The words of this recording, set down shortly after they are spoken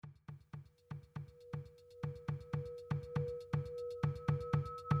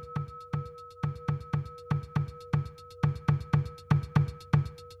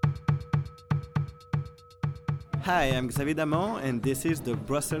Hi, I'm Xavier Damon, and this is the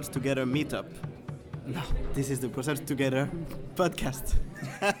Brussels Together meetup. No, this is the Brussels Together podcast.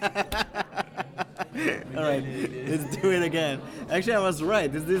 All right, let's do it again. Actually, I was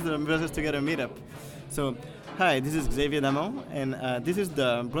right. This is the Brussels Together meetup. So, hi, this is Xavier Damon, and this is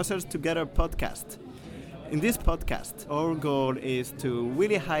the Brussels Together podcast. In this podcast, our goal is to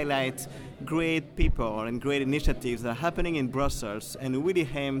really highlight great people and great initiatives that are happening in Brussels, and really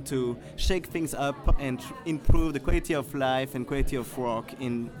aim to shake things up and improve the quality of life and quality of work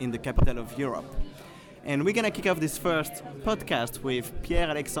in the capital of Europe. And we're going to kick off this first podcast with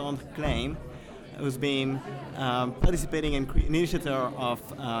Pierre-Alexandre Klein, who's been participating in initiator of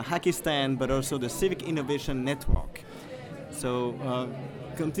Hakistan, but also the Civic Innovation Network. So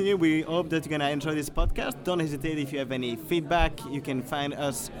continue. We hope that you're going to enjoy this podcast. Don't hesitate if you have any feedback. You can find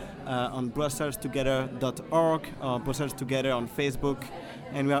us on brusselstogether.org or Brussels Together on Facebook.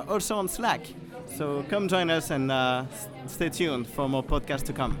 And we are also on Slack. So come join us and stay tuned for more podcasts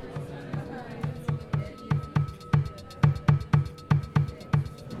to come.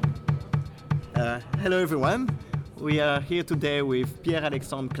 Hello everyone. We are here today with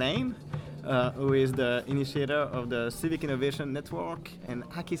Pierre-Alexandre Klein, who is the initiator of the Civic Innovation Network and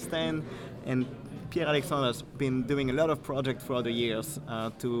Hakistan. And Pierre-Alexandre has been doing a lot of projects throughout the years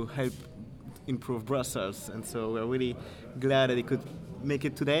to help improve Brussels. And so we're really glad that he could make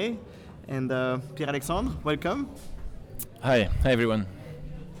it today. And Pierre-Alexandre, welcome. Hi everyone.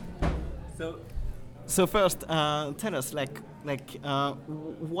 So first, tell us,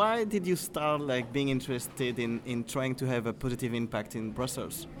 why did you start being interested in trying to have a positive impact in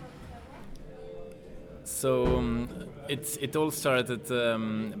Brussels? So it all started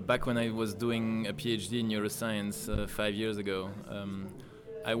back when I was doing a PhD in neuroscience 5 years ago.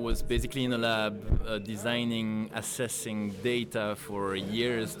 I was basically in a lab designing, assessing data for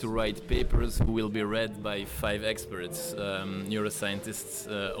years to write papers who will be read by 5 experts, neuroscientists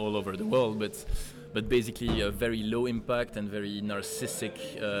all over the world, but basically a very low impact and very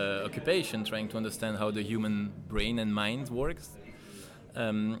narcissistic occupation, trying to understand how the human brain and mind works.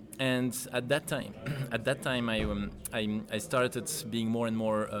 And at that time, I started being more and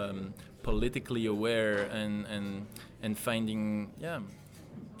more politically aware and finding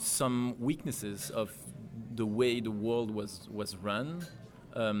some weaknesses of the way the world was run.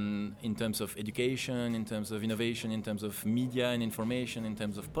 In terms of education, in terms of innovation, in terms of media and information, in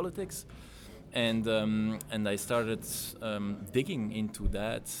terms of politics. And I started digging into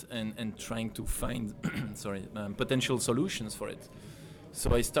that and trying to find potential solutions for it.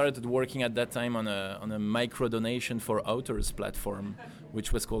 So I started working at that time on a micro donation for authors platform,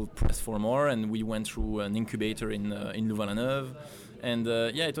 which was called Press for More, and we went through an incubator in Louvain-la-Neuve. And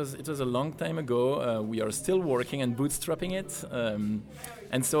it was a long time ago. We are still working and bootstrapping it.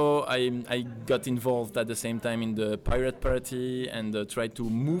 And so I got involved at the same time in the Pirate Party and tried to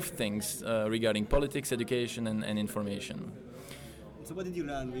move things regarding politics, education, and information. So what did you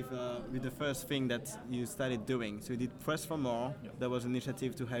learn with the first thing that you started doing? So you did Press for More. Yeah. That was an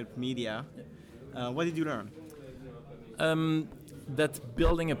initiative to help media. Yeah. What did you learn? That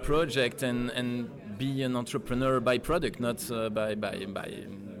building a project and be an entrepreneur by product, not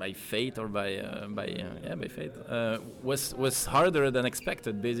by fate or by fate, was harder than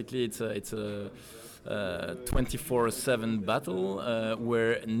expected. Basically, it's a 24/7 battle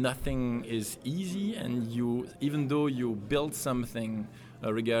where nothing is easy, and even though you build something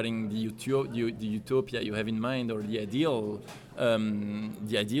regarding the utopia you have in mind, or the ideal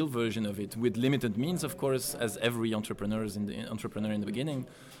version of it, with limited means, of course, as every entrepreneur in the beginning,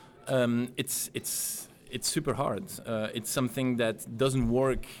 it's super hard. It's something that doesn't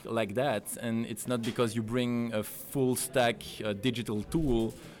work like that, and it's not because you bring a full stack digital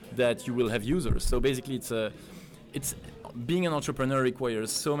tool that you will have users. So basically, it's being an entrepreneur requires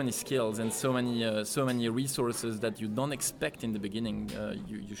so many skills and so many resources that you don't expect in the beginning.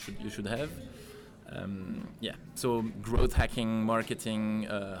 You should have. So growth hacking, marketing,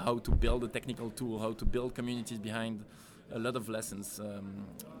 how to build a technical tool, how to build communities behind, a lot of lessons.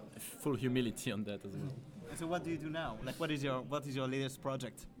 Full humility on that as well. So what do you do now? What is your latest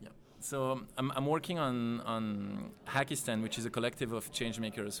project? Yeah. So I'm working on Hakistan, which is a collective of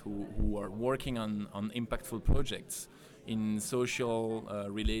changemakers who are working on impactful projects in social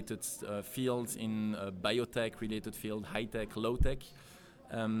related fields, in biotech related field, high tech, low tech.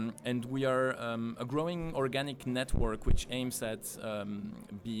 And we are a growing organic network which aims at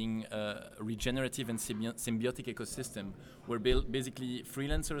being a regenerative and symbiotic ecosystem where basically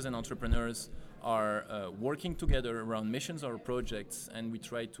freelancers and entrepreneurs are working together around missions or projects, and we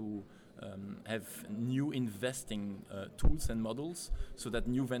try to have new investing tools and models so that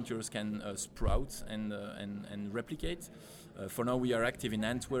new ventures can sprout and replicate. For now, we are active in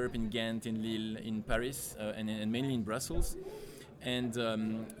Antwerp, in Ghent, in Lille, in Paris, and mainly in Brussels. And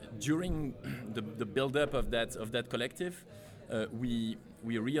during the build-up of that collective, we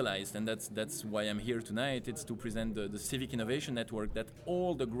realized, and that's why I'm here tonight, it's to present the Civic Innovation Network, that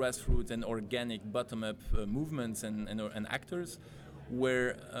all the grassroots and organic bottom-up movements and actors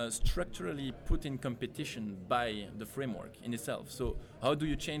were structurally put in competition by the framework in itself. So how do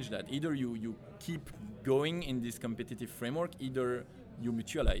you change that? Either you keep going in this competitive framework, either you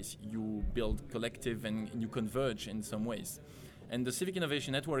mutualize, you build collective and you converge in some ways. And the Civic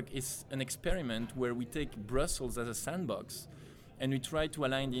Innovation Network is an experiment where we take Brussels as a sandbox and we try to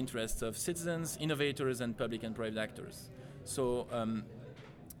align the interests of citizens, innovators, and public and private actors. So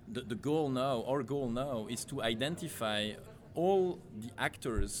our goal now is to identify all the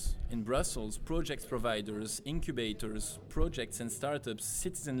actors in Brussels, project providers, incubators, projects and startups,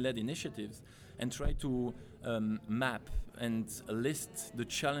 citizen-led initiatives, and try to map and list the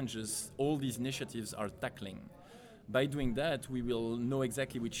challenges all these initiatives are tackling. By doing that, we will know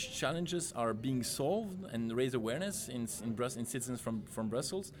exactly which challenges are being solved and raise awareness in citizens from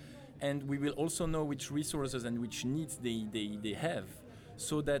Brussels, and we will also know which resources and which needs they have,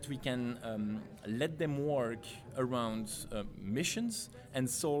 so that we can let them work around missions and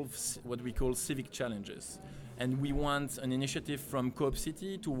solve what we call civic challenges. And we want an initiative from Coop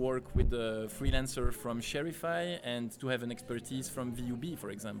City to work with a freelancer from Sherify and to have an expertise from VUB, for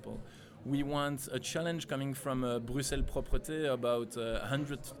example. We want a challenge coming from Bruxelles Propreté about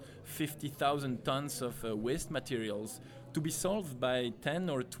 150,000 tons of waste materials to be solved by 10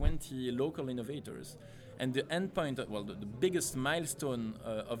 or 20 local innovators. And the endpoint, the biggest milestone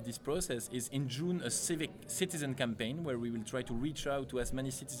of this process is in June, a citizen campaign where we will try to reach out to as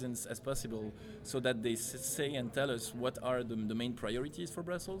many citizens as possible so that they say and tell us what are the main priorities for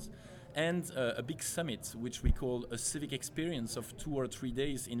Brussels. And a big summit, which we call a civic experience of 2 or 3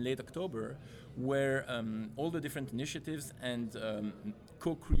 days in late October, where all the different initiatives and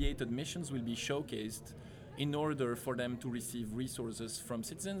co-created missions will be showcased in order for them to receive resources from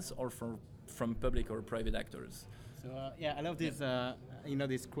citizens or from public or private actors. So I love this.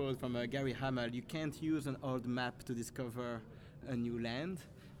 This quote from Gary Hamel: "You can't use an old map to discover a new land,"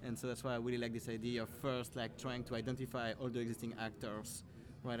 and so that's why I really like this idea of first, trying to identify all the existing actors.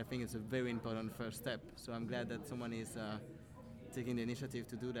 Right, I think it's a very important first step. So I'm glad that someone is taking the initiative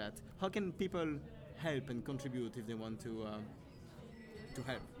to do that. How can people help and contribute if they want to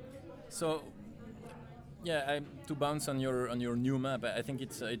help? So. Yeah, to bounce on your new map, I think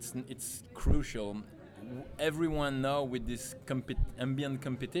it's crucial. Everyone now with this ambient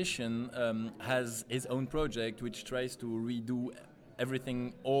competition has his own project, which tries to redo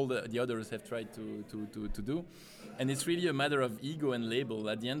everything all the others have tried to do, and it's really a matter of ego and label.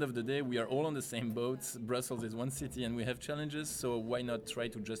 At the end of the day, we are all on the same boat. Brussels is one city, and we have challenges. So why not try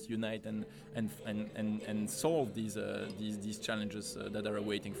to just unite and solve these challenges that are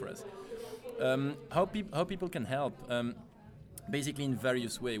awaiting for us? How people can help, basically in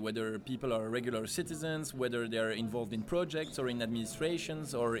various ways, whether people are regular citizens, whether they are involved in projects or in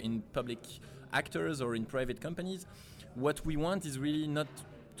administrations or in public actors or in private companies. What we want is really not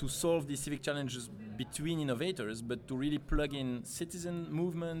to solve these civic challenges between innovators, but to really plug in citizen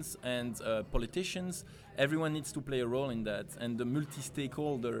movements and politicians. Everyone needs to play a role in that, and the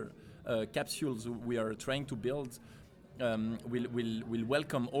multi-stakeholder capsules we are trying to build will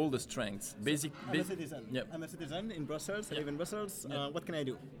welcome all the strengths. I'm a citizen. Yep. I'm a citizen in Brussels. I live in Brussels. What can I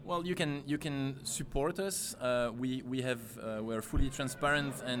do? Well, you can support us. We are fully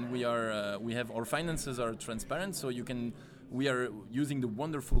transparent, and we have our finances are transparent. So we are using the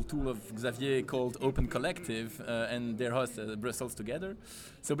wonderful tool of Xavier called Open Collective, and their host Brussels Together.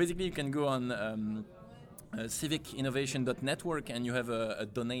 So basically, you can go on. Civicinnovation.network, and you have a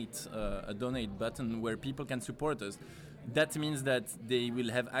donate button where people can support us. That means that they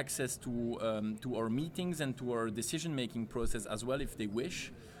will have access to our meetings and to our decision-making process as well if they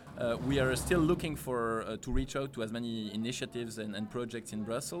wish. We are still looking to reach out to as many initiatives and projects in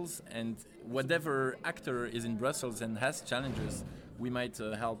Brussels, and whatever actor is in Brussels and has challenges, we might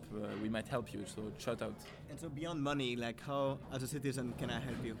help. We might help you. So shout out. And so beyond money, how as a citizen can I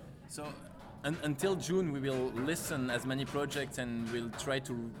help you? So. Until June, we will listen as many projects and we'll try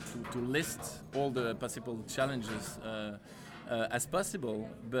to list all the possible challenges as possible.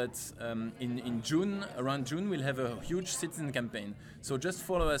 But in June, around June, we'll have a huge citizen campaign. So just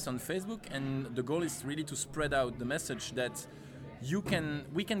follow us on Facebook, and the goal is really to spread out the message that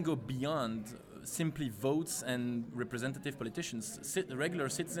we can go beyond simply votes and representative politicians. Regular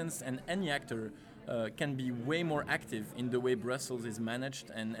citizens and any actor can be way more active in the way Brussels is managed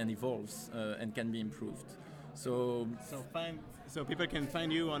and evolves and can be improved. So people can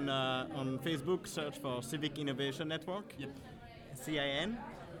find you on Facebook. Search for Civic Innovation Network. Yep. CIN,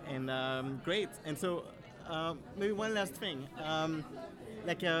 and great. And so maybe one last thing.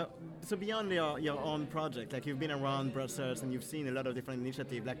 So beyond your own project, like you've been around Brussels and you've seen a lot of different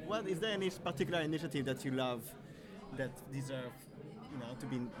initiatives. Like, what is there any particular initiative that you love that deserve, to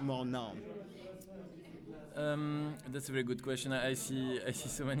be more known? That's a very good question. I see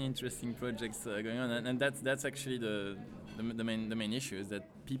so many interesting projects going on, and that's actually the main issue is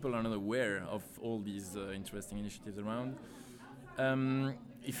that people are not aware of all these interesting initiatives around.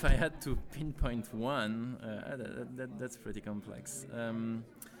 If I had to pinpoint one, that's pretty complex.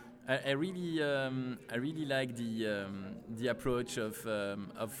 I really like the approach of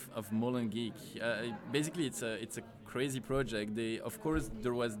Molengeek. Basically, it's a crazy project. Of course,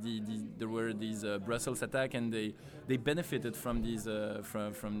 there were these Brussels attack, and they benefited from these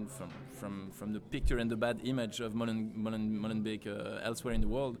from the picture and the bad image of Molenbeek elsewhere in the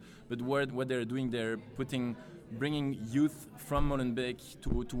world. But what they're doing, they're bringing youth from Molenbeek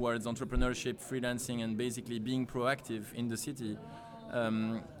towards entrepreneurship, freelancing, and basically being proactive in the city.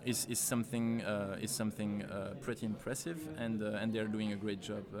 Is something pretty impressive, and they're doing a great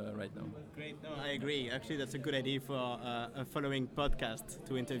job right now. Great, no, I agree. Actually, that's a good idea for a following podcast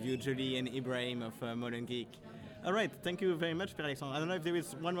to interview Julie and Ibrahim of Molengeek. All right, thank you very much, Pierre-Alexandre. I don't know if there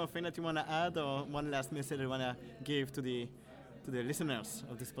is one more thing that you want to add, or one last message you want to give to the listeners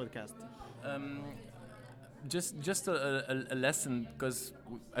of this podcast. Just a lesson, because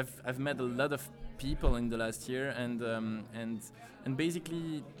I've met a lot of people in the last year, and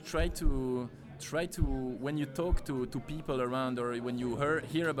basically try to when you talk to people around, or when you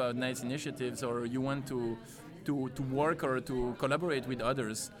hear about nice initiatives, or you want to work or to collaborate with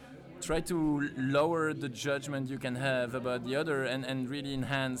others, try to lower the judgment you can have about the other, and really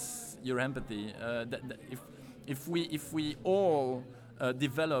enhance your empathy. If we all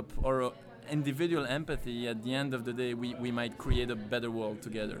develop our individual empathy, at the end of the day, we might create a better world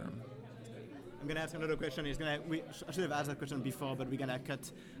together. I'm going to ask another question. I should have asked that question before, but we're going to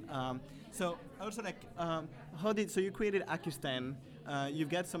cut. So also, so you created Hakistan, you've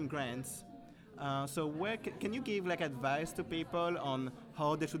got some grants. So where can you give advice to people on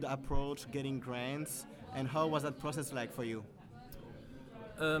how they should approach getting grants, and how was that process like for you?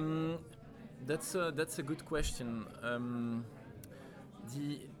 That's a good question.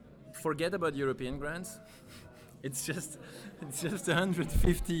 Forget about European grants. It's just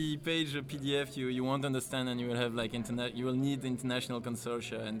 150-page PDF you won't understand, and you will have you will need international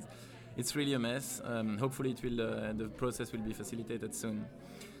consortia, and it's really a mess. Hopefully, the process will be facilitated soon.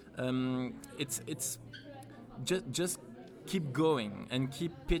 It's just keep going and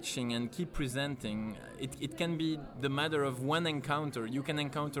keep pitching and keep presenting. It can be the matter of one encounter. You can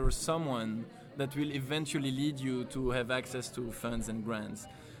encounter someone that will eventually lead you to have access to funds and grants.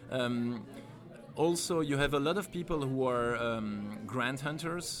 Also, you have a lot of people who are grant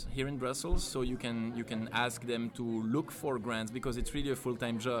hunters here in Brussels, so you can ask them to look for grants, because it's really a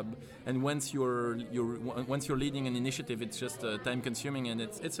full-time job. And once you're leading an initiative, it's just time-consuming, and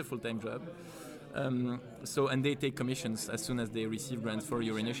it's a full-time job. And they take commissions as soon as they receive grants for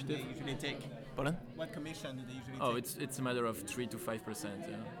your initiative. They usually take. Pardon? What commission do they usually take? Oh, it's a matter of 3 to 5%.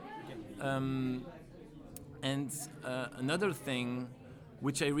 Yeah. Okay. And another thing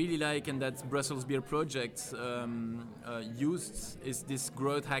which I really like, and that Brussels Beer Project used, is this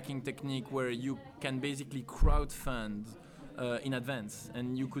growth hacking technique, where you can basically crowdfund in advance,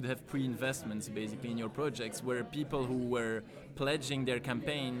 and you could have pre-investments basically in your projects, where people who were pledging their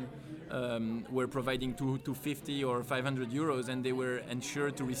campaign were providing 250 or 500 euros, and they were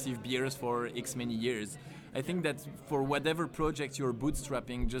ensured to receive beers for X many years. I think that for whatever project you're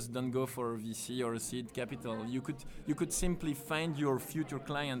bootstrapping, just don't go for VC or seed capital. You could simply find your future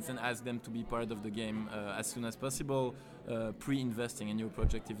clients and ask them to be part of the game as soon as possible, pre-investing in your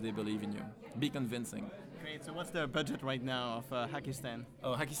project if they believe in you. Be convincing. Great. So what's the budget right now of Hakistan?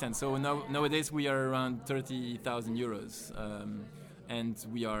 Oh, Hakistan. So nowadays we are around 30,000 euros. And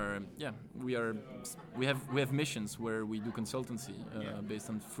we have missions where we do consultancy based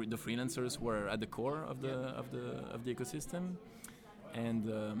on the freelancers who are at the core of the ecosystem, and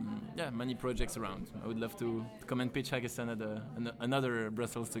many projects around. I would love to come and pitch Hakistan at another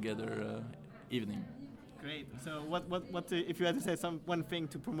Brussels Together evening. Great. So what if you had to say one thing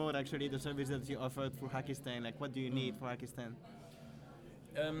to promote actually the service that you offered through Hakistan, what do you need for Hakistan?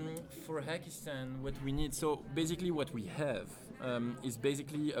 For Hakistan, what we need, so basically what we have, is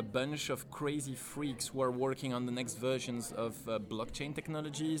basically a bunch of crazy freaks who are working on the next versions of blockchain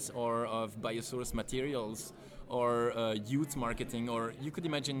technologies or of biosource materials or youth marketing, or you could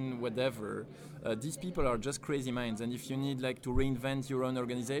imagine whatever. These people are just crazy minds, and if you need like to reinvent your own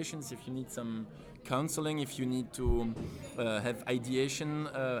organizations, if you need some counseling, if you need to have ideation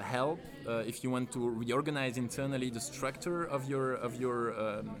help, if you want to reorganize internally the structure of your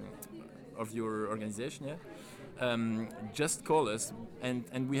organization, just call us,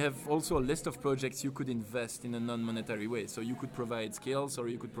 and we have also a list of projects you could invest in a non-monetary way. So you could provide skills or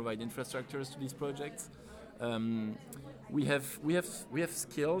you could provide infrastructures to these projects. We have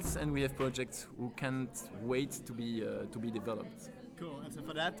skills and we have projects who can't wait to be developed. Cool. And so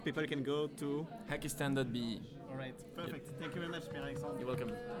for that, people can go to Hakistan.be. All right. Perfect. Yep. Thank you very much, Pierre-Alexandre. You're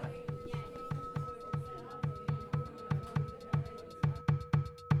welcome.